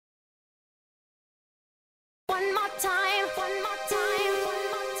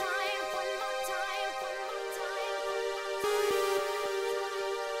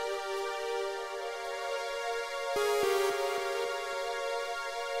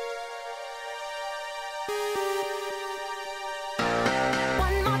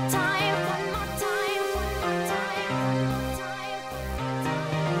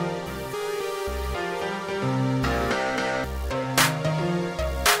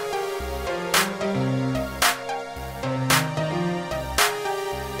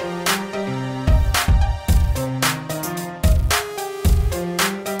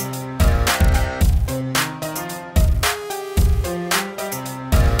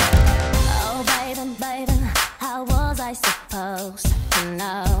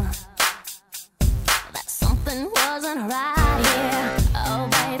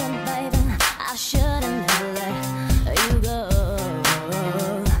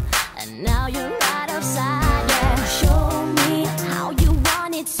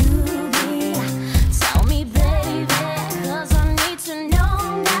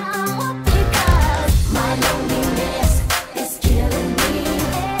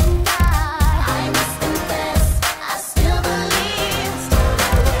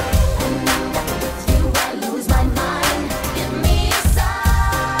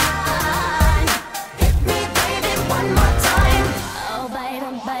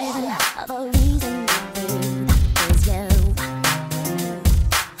life. The reason I is you.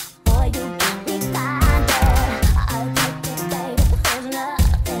 Boy, you got me blinded. I'll take it, baby. There's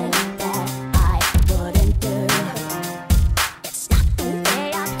nothing that I wouldn't do. It's not the way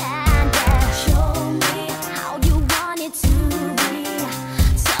I planned it. Show me how you want it to be.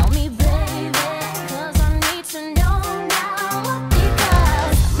 Tell me, baby, 'cause I need to know now.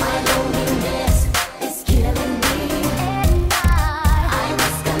 Because my loneliness is killing me. And I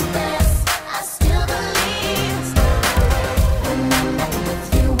must confess, I still believe. When I'm not with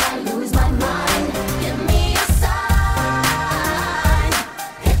you, I lose my mind. Give me a sign.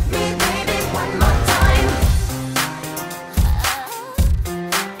 Hit me, baby, one more time.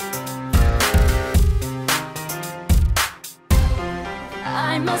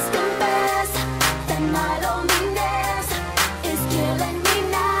 I must